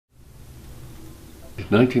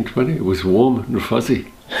1920, it was warm and fuzzy.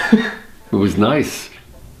 It was nice.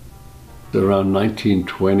 Around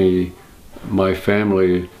 1920, my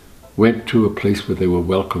family went to a place where they were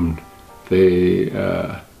welcomed. They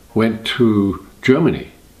went to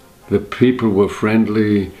Germany. The people were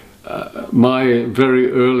friendly. My very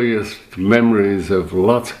earliest memories of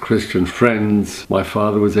lots of Christian friends. My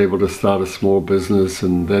father was able to start a small business,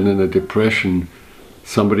 and then in a depression,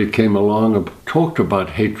 somebody came along and talked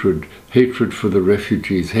about hatred for the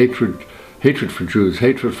refugees, hatred for Jews,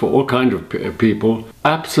 hatred for all kinds of people.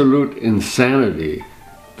 Absolute insanity.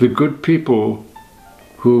 The good people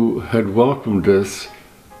who had welcomed us,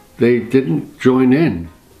 they didn't join in.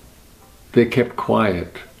 They kept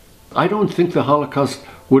quiet. I don't think the Holocaust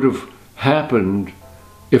would have happened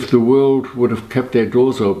if the world would have kept their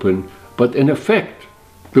doors open, but in effect,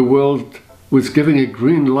 the world was giving a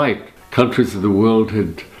green light. Countries of the world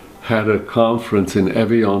had had a conference in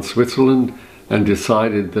Evian, Switzerland, and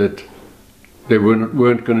decided that they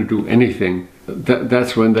weren't going to do anything.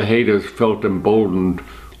 That's when the haters felt emboldened.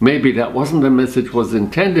 Maybe that wasn't the message was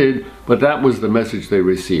intended, but that was the message they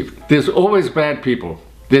received. There's always bad people.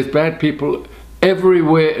 There's bad people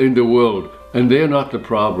everywhere in the world, and they're not the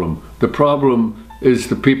problem. The problem is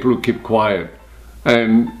the people who keep quiet.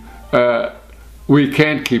 And we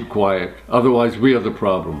can't keep quiet, otherwise we are the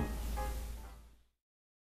problem.